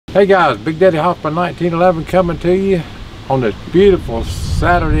Hey guys, BigDaddyHoffman1911 coming to you on this beautiful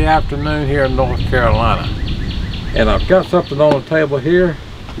Saturday afternoon here in North Carolina. And I've got something on the table here,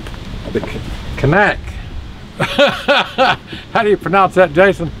 the Canik. How do you pronounce that,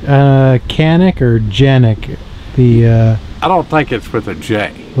 Jason? Canik or Canik? I don't think it's with a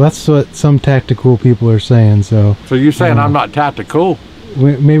J. Well, that's what some tactical people are saying. So you're saying I'm not tactical?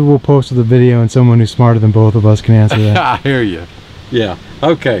 Maybe we'll post the video and someone who's smarter than both of us can answer that. I hear you. Yeah.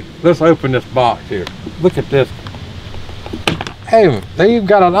 Okay, let's open this box here. Look at this. Hey, they even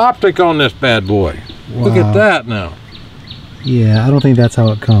got an optic on this bad boy. Wow. Look at that now. Yeah, I don't think that's how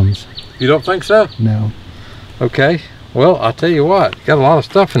it comes. You don't think so? No. Okay, well, I'll tell you what. Got a lot of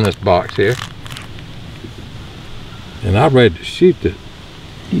stuff in this box here. And I'm ready to shoot it.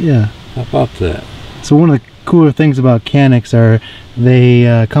 Yeah. How about that? So one of the cooler things about Caniks are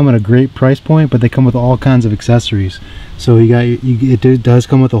they come at a great price point, but they come with all kinds of accessories. So it does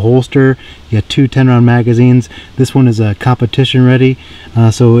come with a holster. You got two 10-round magazines. This one is competition ready,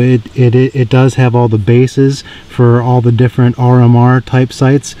 so it does have all the bases for all the different RMR type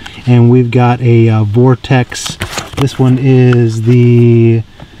sights. And we've got a Vortex. This one is the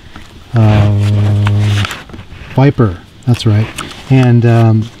Viper. That's right.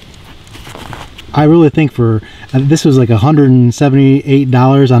 And I really think for this was like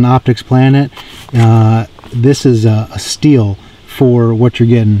 $178 on Optics Planet. This is a steal for what you're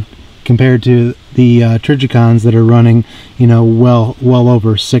getting compared to the Trigicons that are running, you know, well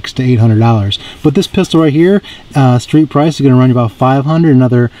over $600 to $800. But this pistol right here, street price is going to run you about $500,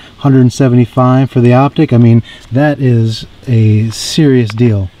 another $175 for the optic. I mean, that is a serious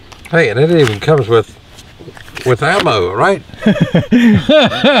deal. Hey, and it even comes with ammo, right?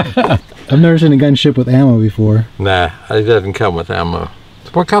 I've never seen a gun ship with ammo before. Nah, it doesn't come with ammo.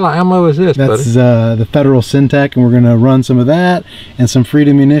 What kind of ammo is this, buddy? That's the Federal Syntech, and we're going to run some of that and some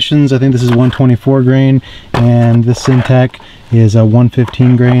Freedom munitions. I think this is 124 grain, and this Syntech is a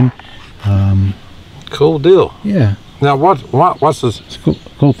 115 grain. Cool deal. Yeah. Now, what's this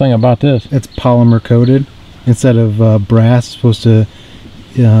cool thing about this? It's polymer coated instead of brass. It's supposed to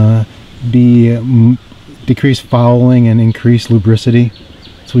be decrease fouling and increase lubricity.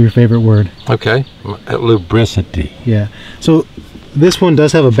 That's your favorite word. Okay, lubricity. Yeah. So this one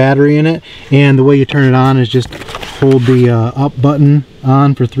does have a battery in it, and the way you turn it on is just hold the up button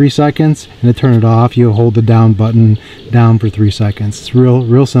on for 3 seconds, and to turn it off you hold the down button down for 3 seconds. It's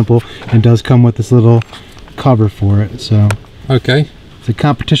real simple, and it does come with this little cover for it. So okay, it's a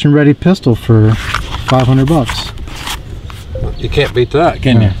competition ready pistol for 500 bucks. You can't beat that,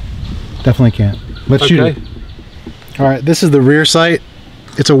 can you? Definitely can't. Let's shoot it. All right, this is the rear sight.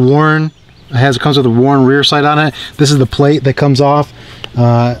 It's a Warren. It comes with a Warren rear sight on it. This is the plate that comes off,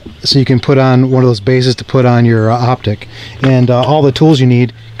 so you can put on one of those bases to put on your optic. And all the tools you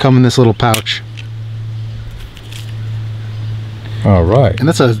need come in this little pouch. All right. And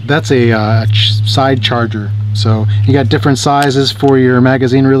that's a side charger. So you got different sizes for your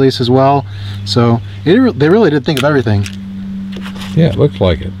magazine release as well. So they really did think of everything. Yeah, it looks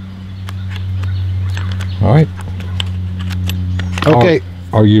like it. All right. Okay.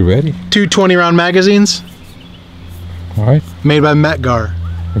 Are you ready? Two 20-round magazines. All right. Made by Metgar.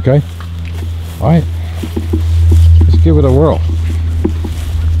 Okay. All right. Let's give it a whirl.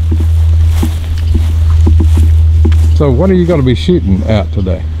 So what are you going to be shooting at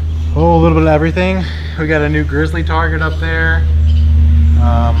today? Oh, a little bit of everything. We got a new Grizzly target up there.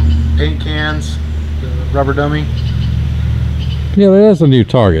 Paint cans, rubber dummy. Yeah, that is a new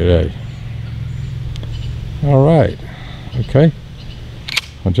target, eh? All right. Okay.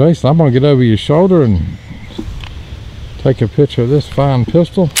 Well, Jason, I'm going to get over your shoulder and take a picture of this fine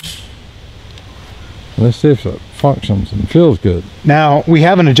pistol. Let's see if it functions and feels good. Now, we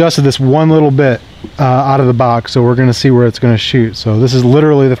haven't adjusted this one little bit out of the box, so we're going to see where it's going to shoot. So this is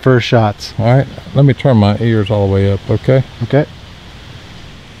literally the first shots. All right. Let me turn my ears all the way up, okay? Okay.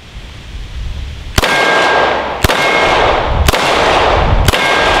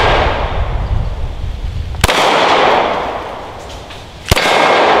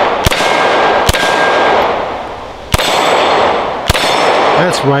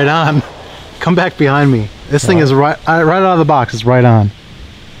 That's right on. Come back behind me. This thing is right out of the box. It's right on.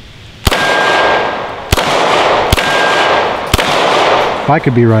 If I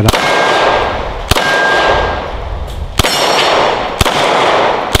could be right on.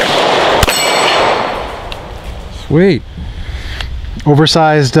 Sweet.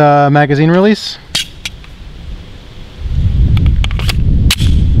 Oversized magazine release.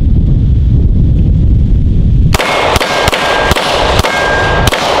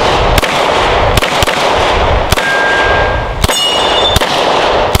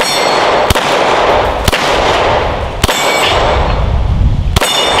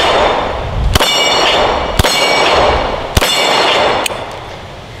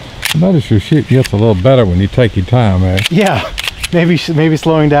 notice your shoot gets a little better when you take your time, man. Yeah, maybe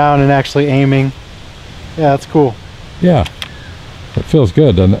slowing down and actually aiming. Yeah, that's cool. Yeah, it feels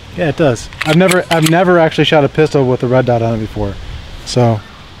good, doesn't it? Yeah, it does. I've never actually shot a pistol with a red dot on it before, so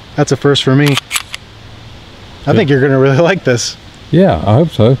that's a first for me. I think you're gonna really like this. Yeah, I hope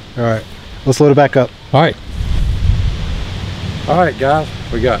so. All right, let's load it back up. All right. All right, guys,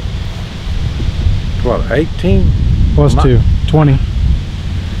 we got, what, 18? Plus 2, 20.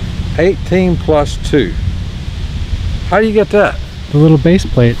 18 plus 2. How do you get that? The little base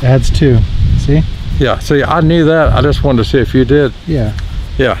plate adds 2. See? Yeah, see, I knew that. I just wanted to see if you did. Yeah.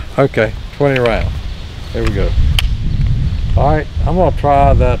 Yeah, okay, 20 rounds. There we go. All right, I'm gonna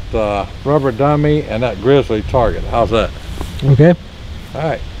try that rubber dummy and that grizzly target. How's that? Okay. All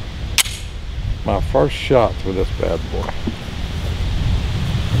right. My first shot with this bad boy.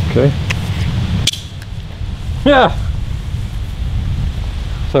 Okay. Yeah.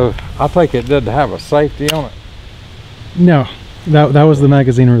 So I think it didn't have a safety on it. No, that was the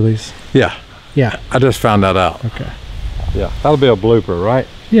magazine release. Yeah. Yeah. I just found that out. Okay. Yeah, that'll be a blooper, right?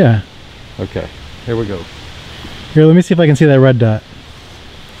 Yeah. Okay, here we go. Here, let me see if I can see that red dot.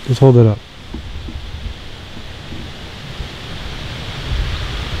 Just hold it up.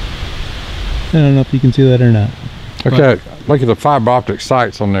 I don't know if you can see that or not. Okay, look at the fiber optic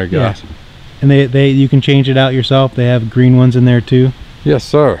sights on there, guys. Yeah. And they you can change it out yourself. They have green ones in there too. Yes,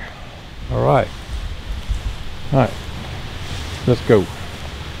 sir. All right. All right. Let's go.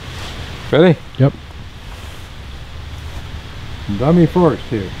 Ready? Yep. Dummy first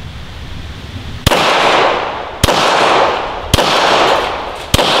here.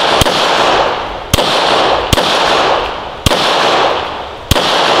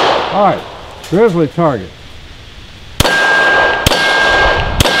 All right. Grizzly target.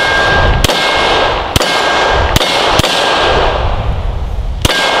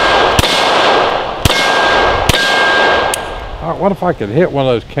 All right, what if I could hit one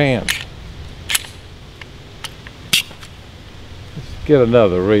of those cans? Let's get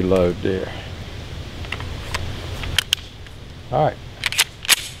another reload there. All right.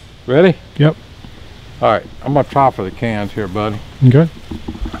 Ready? Yep. All right, I'm gonna try for the cans here, buddy. Okay.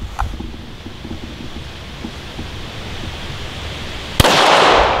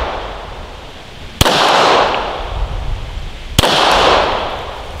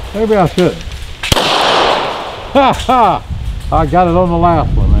 Maybe I should. Ha ha! I got it on the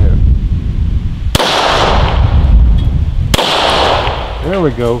last one there. There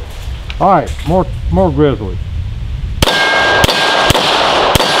we go. All right, more grizzlies.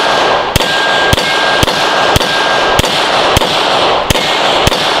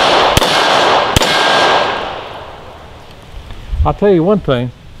 I'll tell you one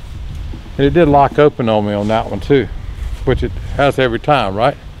thing. It did lock open on me on that one too, which it has every time,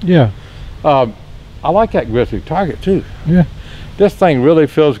 right? Yeah. I like that grizzly target too. Yeah. This thing really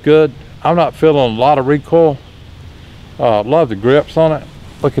feels good. I'm not feeling a lot of recoil. Love the grips on it.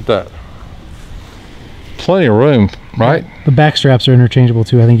 Look at that. Plenty of room, right? The back straps are interchangeable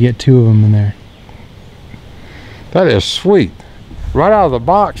too. I think you get 2 of them in there. That is sweet. Right out of the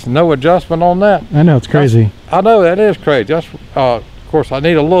box, no adjustment on that. I know, it's crazy. I know, that is crazy. That's, of course, I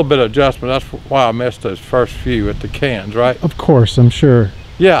need a little bit of adjustment. That's why I missed those first few at the cans, right? Of course, I'm sure.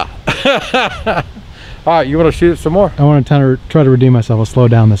 Yeah. All right, you want to shoot it some more? I want to try to redeem myself. I'll slow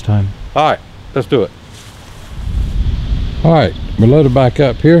down this time. All right, let's do it. All right, we're loaded back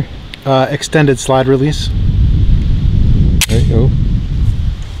up here. Extended slide release. There you go.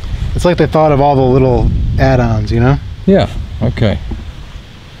 It's like they thought of all the little add-ons, you know? Yeah, okay.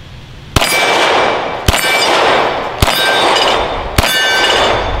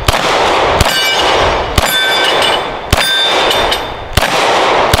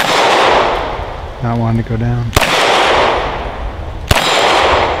 Not wanting to go down.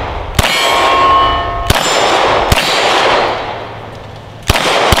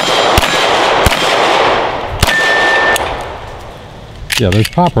 Yeah, those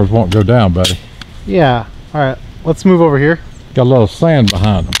poppers won't go down, buddy. Yeah. All right, let's move over here. Got a little sand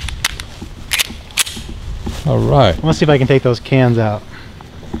behind them. All right. Let's see if I can take those cans out.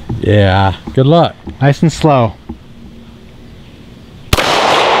 Yeah, good luck. Nice and slow.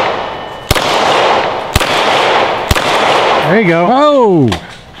 There you go. Oh!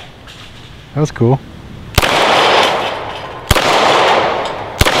 That was cool.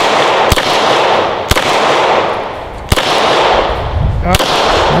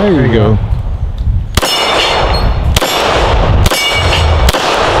 There you go.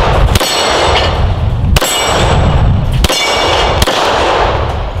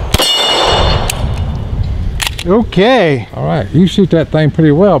 Okay. All right, you shoot that thing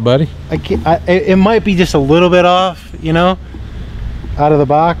pretty well, buddy. It might be just a little bit off, you know, out of the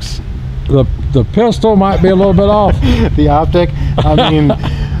box. The pistol might be a little bit off. The optic. I mean,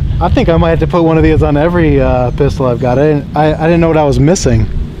 I think I might have to put one of these on every pistol I've got. I didn't know what I was missing.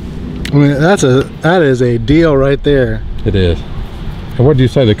 I mean, that is a deal right there. It is. And what did you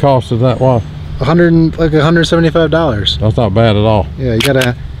say the cost of that was? $175. That's not bad at all. Yeah, you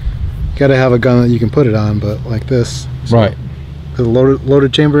gotta have a gun that you can put it on, but like this. So, right. The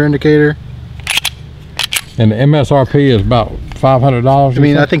loaded chamber indicator. And the MSRP is about $500. I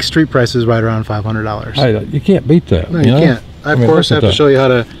mean, I think street price is right around $500. Hey, you can't beat that. No, you can't. I, of course, have to show you how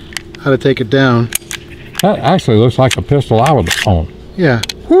to take it down. That actually looks like a pistol I would own. Yeah.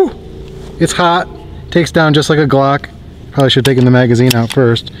 Whew. It's hot. Takes down just like a Glock. Probably should have taken the magazine out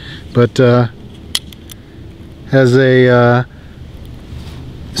first, but has a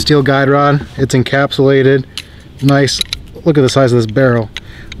steel guide rod. It's encapsulated. Nice. Look at the size of this barrel.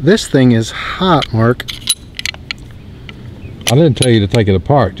 This thing is hot, Mark. I didn't tell you to take it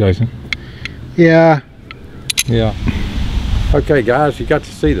apart, Jason. Yeah. Yeah. Okay, guys, you got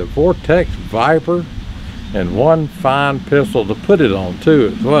to see the Vortex Viper and one fine pistol to put it on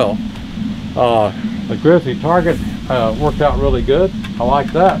too as well. The Grizzly target worked out really good. I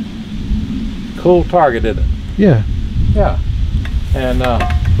like that. Cool target, isn't it? Yeah. Yeah. And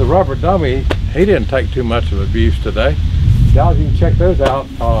the rubber dummy, he didn't take too much of abuse today. Guys, you can check those out,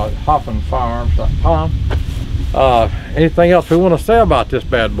 HoffmanFirearms.com. Anything else we want to say about this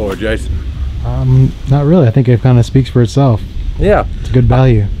bad boy, Jason? Not really. I think it kind of speaks for itself. Yeah. It's a good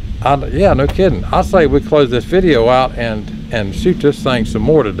value. Yeah, no kidding. I say we close this video out and shoot this thing some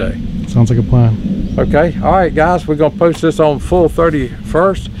more today. Sounds like a plan. Okay. All right, guys. We're going to post this on Full30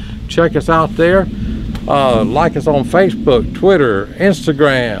 first. Check us out there. Like us on Facebook, Twitter,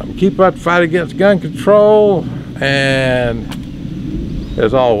 Instagram. Keep up the fight against gun control. And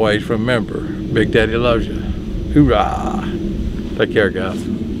as always, remember, Big Daddy loves you. Hoorah. Take care, guys.